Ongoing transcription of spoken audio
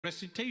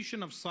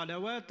Recitation of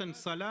salawat and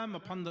salam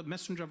upon the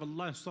Messenger of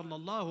Allah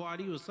sallallahu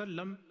alaihi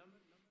wasallam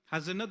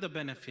has another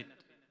benefit.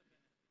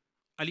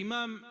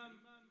 Al-Imam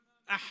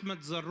Ahmad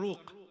Zarruq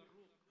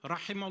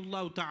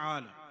rahimahullah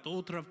ta'ala, the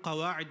author of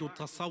Qawa'id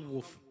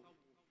al-Tasawwuf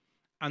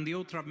and the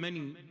author of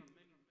many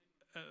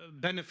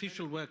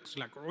beneficial works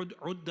like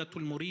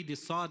Uddatul Murid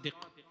al-Sadiq,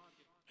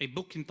 a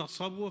book in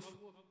Tasawwuf,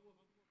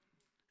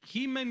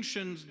 he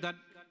mentions that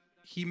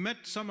he met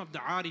some of the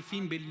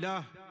Arifin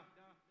Billah,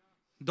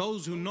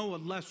 those who know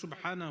Allah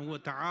subhanahu wa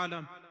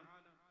ta'ala,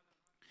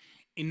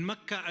 in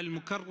Makkah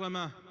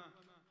al-Mukarramah,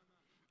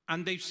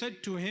 and they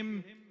said to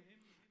him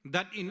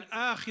that in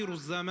Akhir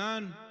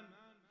zaman,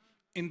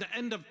 in the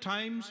end of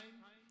times,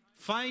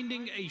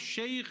 finding a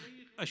Shaykh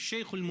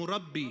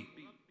al-Murabbi.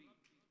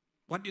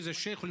 What is a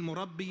Shaykh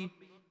al-Murabbi?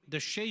 The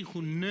Shaykh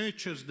who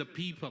nurtures the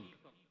people,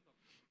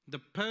 the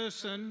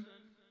person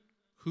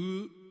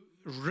who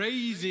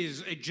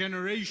raises a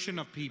generation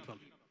of people,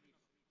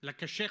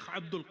 like a Shaykh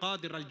Abdul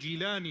Qadir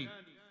al-Jilani,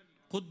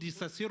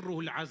 Quddisa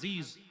Sirruhu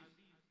al-Aziz,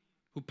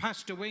 who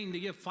passed away in the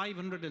year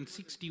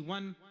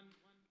 561.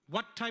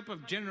 What type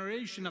of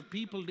generation of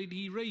people did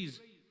he raise?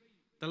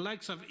 The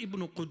likes of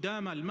Ibn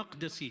Qudama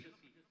al-Maqdisi,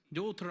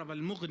 the author of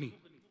Al-Mughni,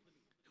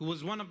 who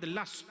was one of the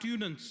last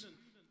students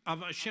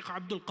of Shaykh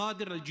Abdul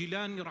Qadir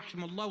al-Jilani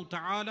rahimallahu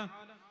ta'ala.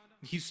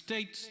 He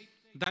states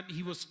that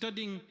he was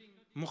studying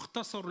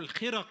Mukhtasar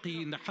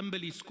al-Khiraqi in the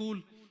Hanbali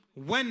school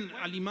when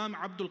Al-Imam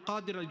Abdul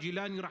Qadir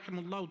al-Jilani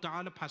rahimahullah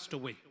ta'ala passed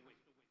away.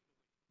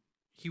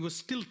 He was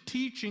still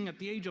teaching at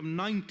the age of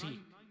 90.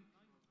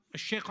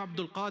 Shaykh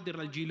Abdul Qadir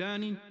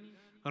al-Jilani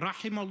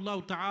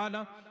rahimahullah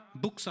ta'ala,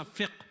 books of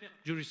fiqh,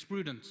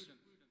 jurisprudence,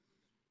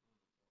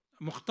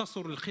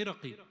 Mukhtasar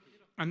al-Khiraqi.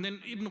 And then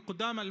Ibn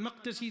Qudama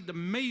al-Maqdisi, the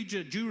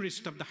major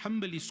jurist of the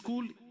Hanbali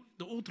school,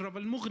 the author of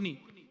Al-Mughni,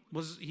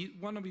 was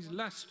one of his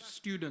last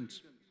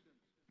students.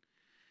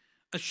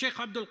 Shaykh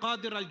Abdul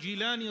Qadir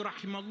al-Jilani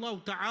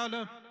rahimahullah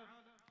ta'ala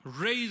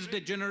raised a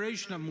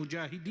generation of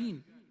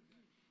mujahideen.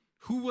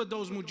 Who were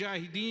those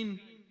mujahideen?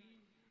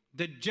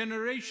 The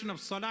generation of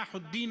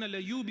Salahuddin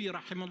al-Ayyubi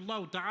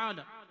rahimahullah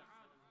ta'ala.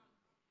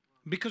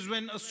 Because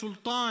when a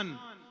Sultan,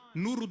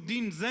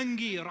 Nuruddin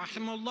Zangi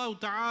rahimahullah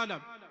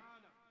ta'ala,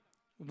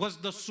 was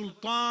the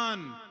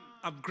Sultan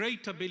of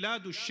Greater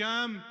Bilad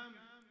al-Sham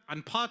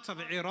and parts of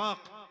Iraq,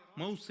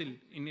 Mosul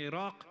in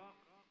Iraq,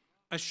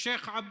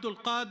 Shaykh Abdul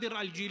Qadir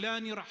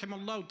al-Jilani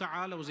rahimahullah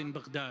ta'ala was in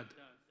Baghdad.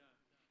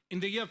 In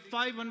the year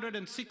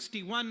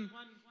 561,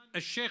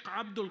 Shaykh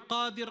Abdul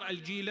Qadir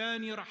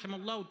al-Jilani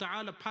rahimahullah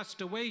ta'ala passed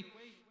away.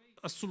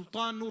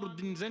 Sultan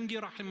Nuruddin Zangi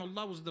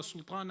rahimahullah was the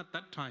Sultan at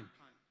that time.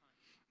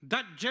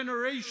 That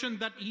generation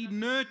that he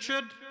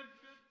nurtured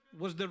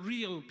was the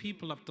real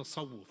people of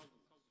Tasawwuf.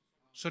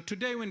 So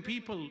today when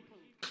people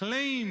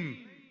claim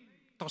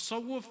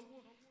Tasawwuf,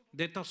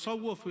 their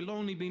Tasawwuf will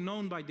only be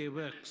known by their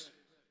works.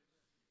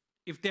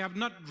 If they have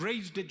not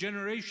raised a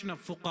generation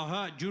of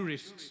fuqaha,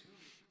 jurists,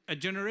 a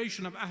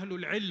generation of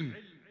ahlul ilm,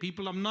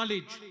 people of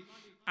knowledge,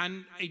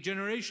 and a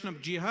generation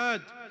of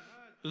jihad,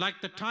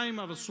 like the time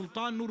of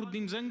Sultan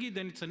Nuruddin Zangi,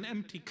 then it's an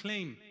empty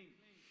claim.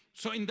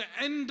 So in the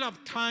end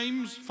of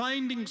times,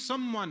 finding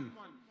someone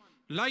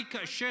like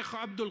Shaykh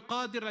Abdul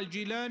Qadir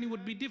al-Jilani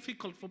would be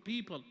difficult for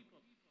people.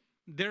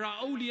 There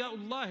are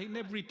awliyaullah in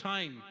every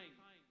time.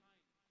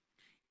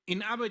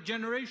 In our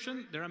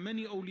generation, there are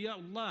many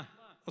awliyaullah,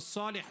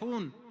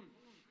 as-salihun.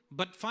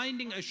 But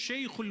finding a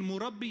Shaykh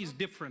al-Murabbi is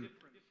different.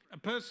 A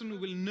person who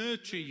will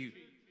nurture you.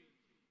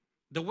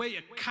 The way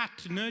a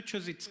cat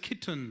nurtures its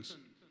kittens,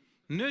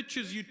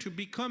 nurtures you to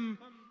become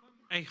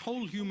a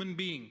whole human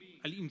being.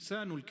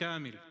 Al-Insanul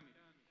Kamil.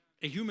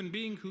 A human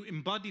being who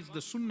embodies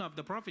the sunnah of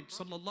the Prophet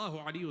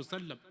sallallahu alaihi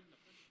wasallam.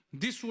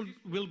 This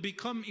will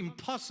become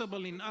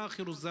impossible in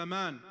Akhir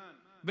zaman.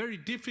 Very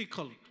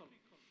difficult.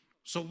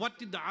 So what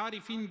did the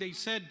Arifin, they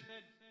said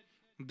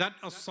that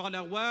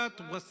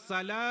as-salawat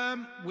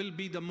was-salam will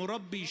be the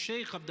murabbi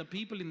shaykh of the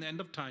people in the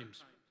end of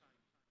times.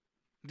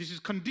 This is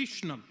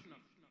conditional.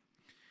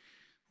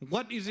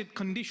 What is it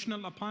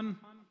conditional upon?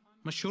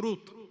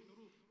 Mashrut.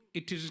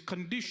 It is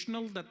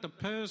conditional that the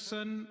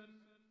person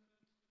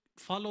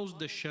follows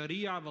the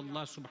sharia of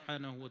Allah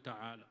subhanahu wa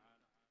ta'ala.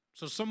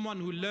 So someone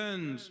who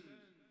learns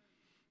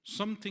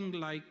something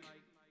like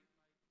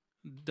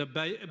the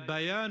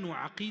Bayanu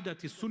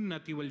Aqidati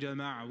Sunnati wal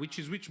Jama'ah, which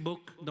is which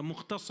book? The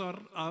Mukhtasar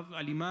of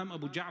Al-Imam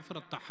Abu Ja'far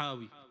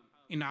al-Tahawi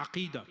in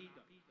Aqidah.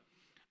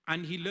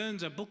 And he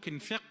learns a book in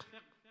fiqh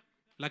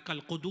like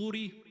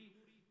Al-Quduri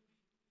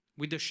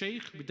with the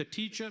shaykh, with the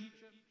teacher.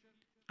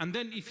 And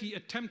then if he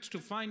attempts to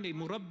find a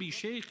murabbi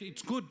shaykh,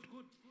 it's good.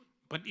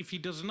 But if he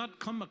does not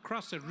come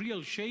across a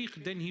real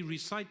shaykh, then he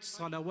recites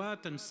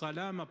salawat and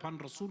salam upon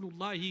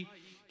Rasulullah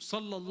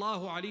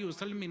sallallahu alayhi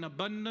wasallam in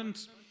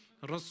abundance.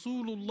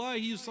 Rasulullah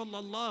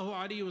sallallahu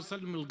alayhi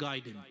wasallam will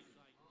guide him.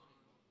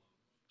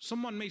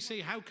 Someone may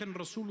say, how can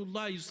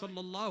Rasulullah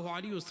sallallahu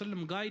alayhi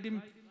wasallam guide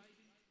him?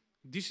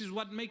 This is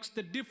what makes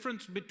the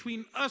difference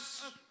between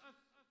us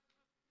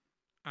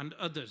and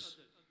others.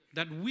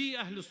 that we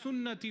Ahlul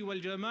Sunnati wal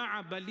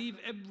Jama'ah believe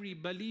every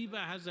believer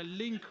has a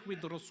link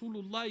with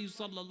Rasulullah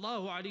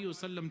sallallahu alaihi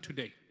wasallam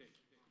today.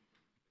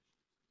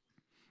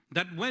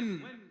 That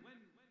when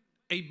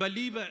a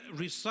believer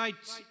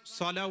recites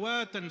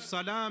salawat and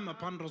salam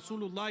upon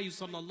Rasulullah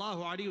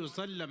sallallahu alaihi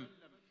wasallam,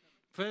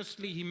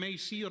 firstly he may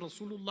see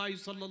Rasulullah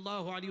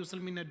sallallahu alaihi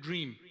wasallam in a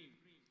dream.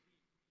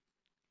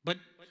 But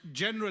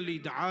generally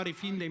the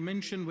Arifin, they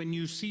mention when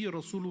you see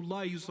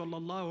Rasulullah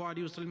sallallahu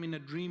alaihi wasallam in a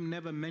dream,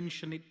 never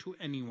mention it to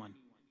anyone.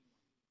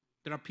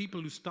 There are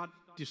people who start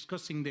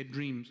discussing their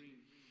dreams.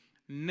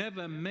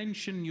 Never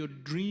mention your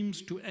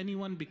dreams to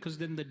anyone, because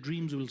then the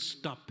dreams will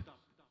stop.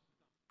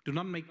 Do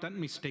not make that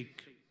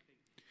mistake.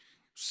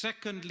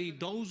 Secondly,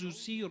 those who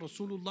see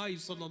Rasulullah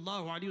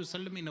sallallahu alaihi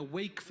wasallam in a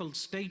wakeful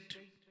state,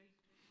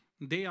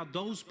 they are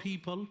those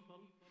people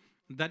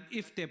that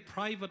if their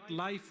private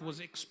life was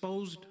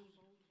exposed,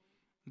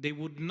 they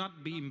would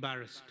not be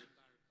embarrassed.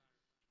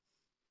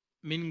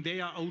 Meaning they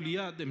are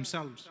awliya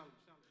themselves.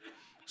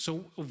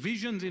 So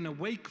visions in a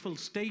wakeful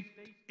state,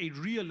 a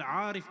real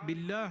arif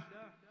billah,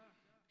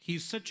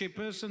 he's such a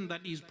person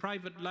that his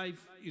private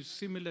life is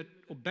similar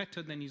or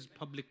better than his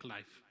public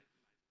life.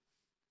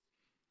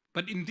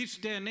 But in this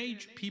day and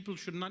age, people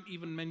should not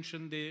even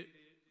mention their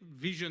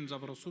visions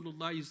of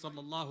Rasulullah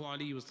sallallahu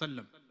alaihi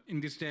wasallam in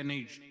this day and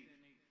age.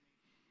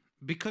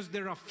 Because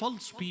there are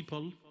false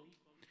people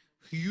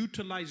who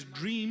utilize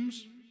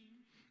dreams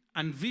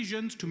and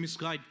visions to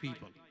misguide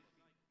people.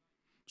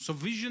 So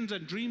visions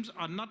and dreams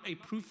are not a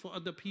proof for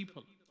other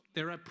people.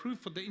 They're a proof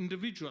for the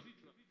individual.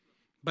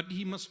 But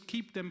he must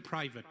keep them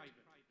private.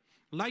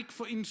 Like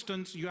for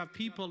instance, you have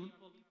people,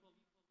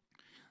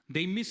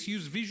 they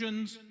misuse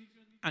visions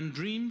and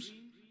dreams.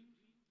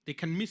 They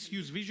can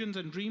misuse visions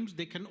and dreams.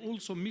 They can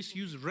also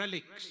misuse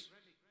relics.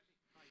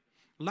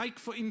 Like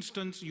for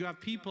instance, you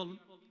have people,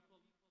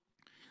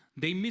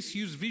 they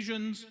misuse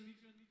visions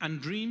and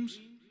dreams.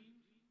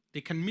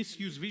 They can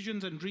misuse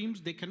visions and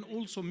dreams. They can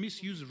also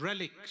misuse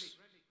relics.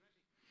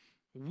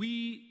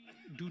 We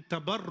do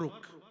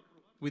tabarruk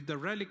with the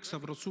relics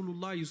of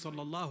Rasulullah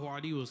sallallahu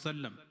alaihi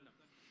wasallam.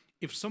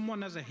 If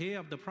someone has a hair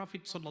of the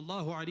Prophet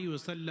sallallahu alaihi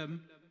wasallam,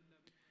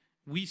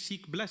 we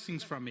seek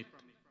blessings from it.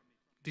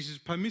 This is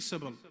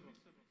permissible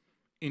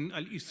in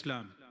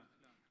Al-Islam.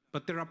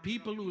 But there are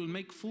people who will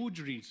make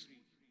forgeries.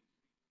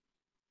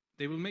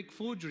 They will make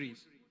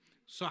forgeries.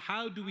 So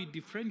how do we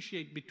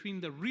differentiate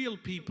between the real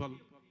people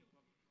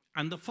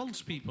and the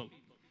false people?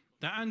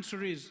 The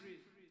answer is,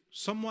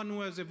 someone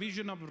who has a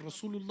vision of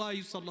Rasulullah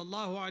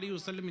sallallahu alaihi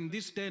wasallam in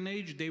this day and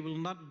age, they will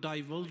not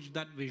divulge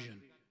that vision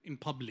in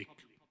public.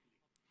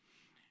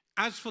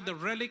 As for the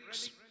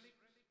relics,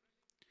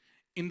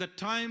 in the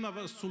time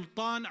of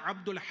Sultan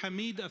Abdul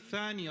Hamid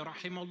al-Thani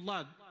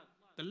rahimahullah,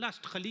 the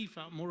last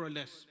Khalifa more or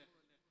less,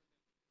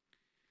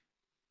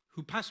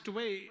 who passed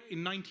away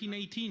in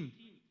 1918.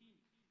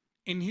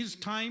 In his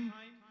time,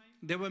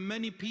 there were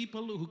many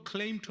people who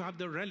claimed to have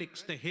the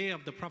relics, the hair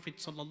of the Prophet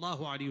sallallahu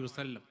alaihi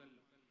wasallam.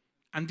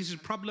 And this is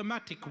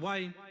problematic.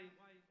 Why?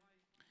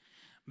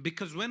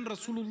 Because when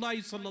Rasulullah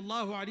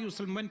sallallahu alaihi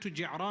wasallam went to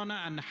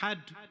Ji'rana and had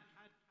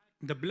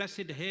the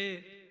blessed hair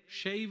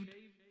shaved,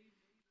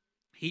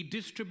 he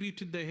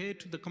distributed the hair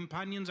to the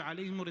companions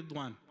alayhim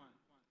ridwan.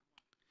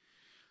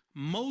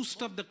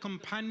 Most of the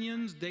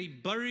companions, they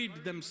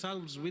buried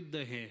themselves with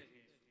the hair.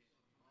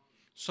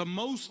 So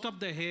most of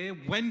the hair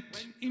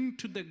went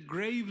into the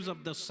graves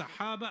of the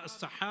Sahaba,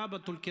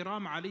 Sahabatul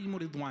Kiram alayhim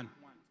ridwan.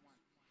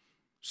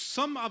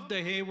 Some of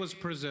the hair was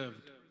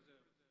preserved.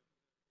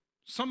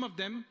 Some of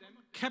them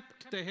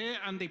kept the hair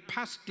and they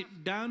passed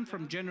it down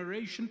from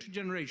generation to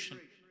generation.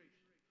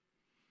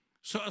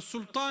 So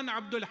Sultan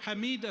Abdul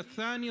Hamid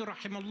al-Thani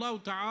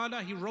rahimahullah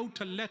ta'ala, he wrote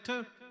a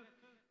letter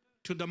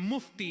to the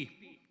Mufti,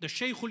 the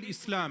Shaykh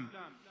al-Islam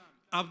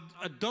of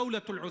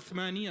Ad-Dawlatul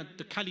Uthmaniyya,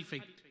 the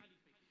Caliphate.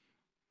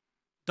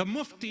 The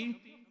Mufti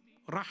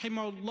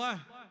rahimahullah,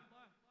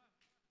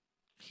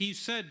 he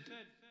said,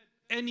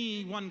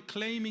 anyone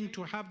claiming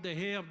to have the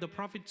hair of the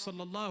Prophet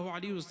sallallahu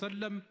alaihi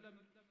wasallam,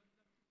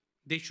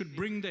 they should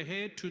bring the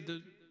hair to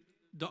the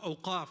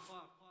awqaf,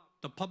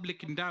 the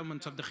public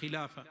endowments of the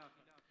Khilafah.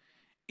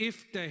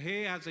 If the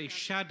hair has a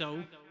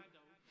shadow,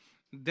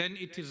 then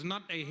it is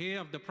not a hair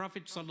of the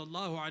Prophet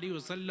sallallahu alaihi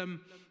wasallam,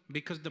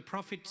 because the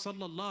Prophet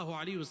sallallahu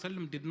alaihi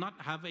wasallam did not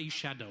have a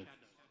shadow.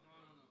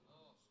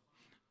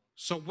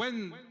 So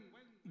when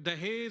the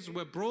hairs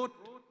were brought,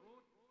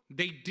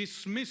 they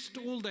dismissed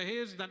all the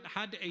hairs that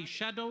had a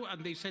shadow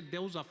and they said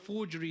those are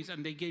forgeries,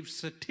 and they gave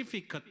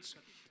certificates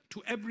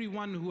to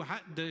everyone who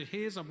had the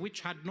hairs of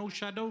which had no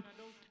shadow.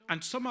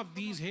 And some of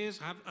these hairs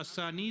have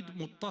asanid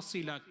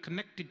muttasila,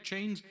 connected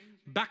chains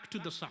back to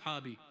the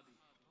Sahabi.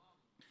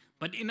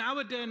 But in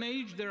our day and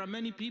age, there are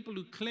many people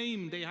who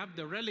claim they have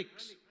the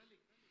relics,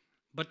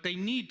 but they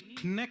need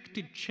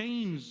connected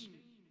chains.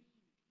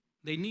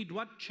 They need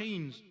what?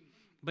 Chains.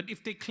 But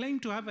if they claim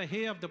to have a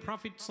hair of the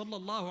Prophet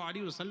sallallahu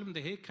alaihi wasallam,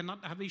 the hair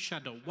cannot have a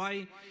shadow.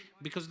 Why?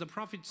 Because the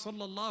Prophet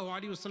sallallahu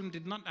alaihi wasallam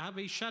did not have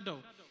a shadow.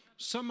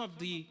 Some of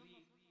the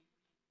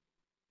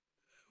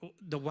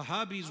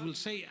Wahhabis will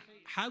say,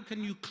 how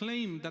can you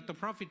claim that the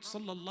Prophet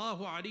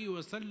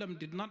ﷺ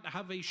did not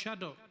have a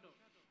shadow?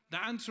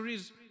 The answer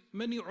is,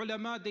 many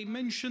ulama, they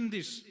mention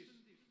this.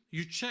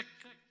 You check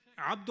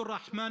Abdul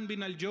Rahman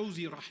bin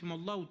al-Jawzi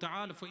rahimahullah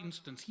ta'ala, for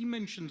instance, he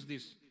mentions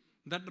this,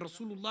 that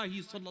Rasulullah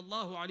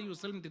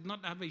ﷺ did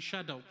not have a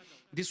shadow.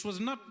 This was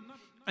not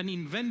an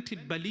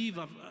invented belief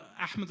of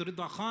Ahmad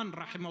Rida Khan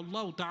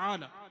rahimahullah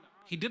ta'ala.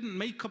 He didn't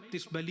make up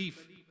this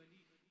belief.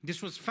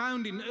 This was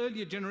found in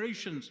earlier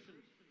generations,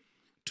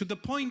 to the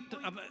point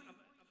of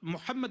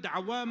Muhammad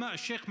Awama,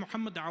 Sheikh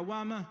Muhammad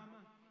Awama,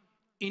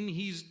 in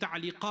his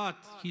ta'liqat,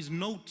 his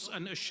notes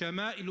on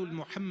Ash-Shama'il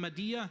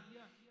al-Muhammadiyah,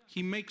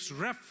 he makes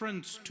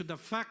reference to the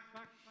fact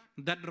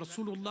that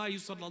Rasulullah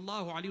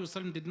sallallahu alaihi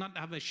wasallam did not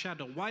have a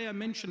shadow. Why I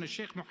mention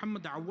Sheikh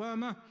Muhammad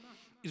Awama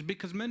is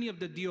because many of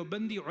the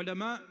Deobandi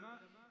ulama,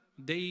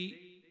 they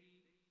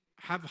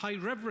have high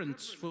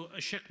reverence for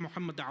Sheikh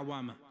Muhammad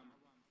Awama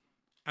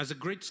as a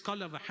great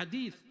scholar of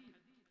hadith.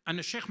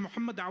 And Sheikh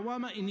Muhammad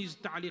Awama, in his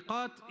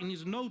ta'liqat, in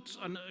his notes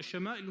on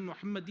Shama'il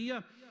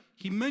al-Muhammadiyah,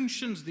 he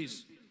mentions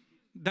this,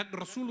 that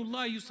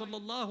Rasulullah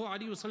sallallahu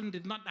alaihi wasallam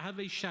did not have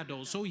a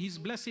shadow. So his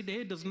blessed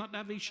hair does not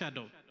have a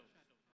shadow.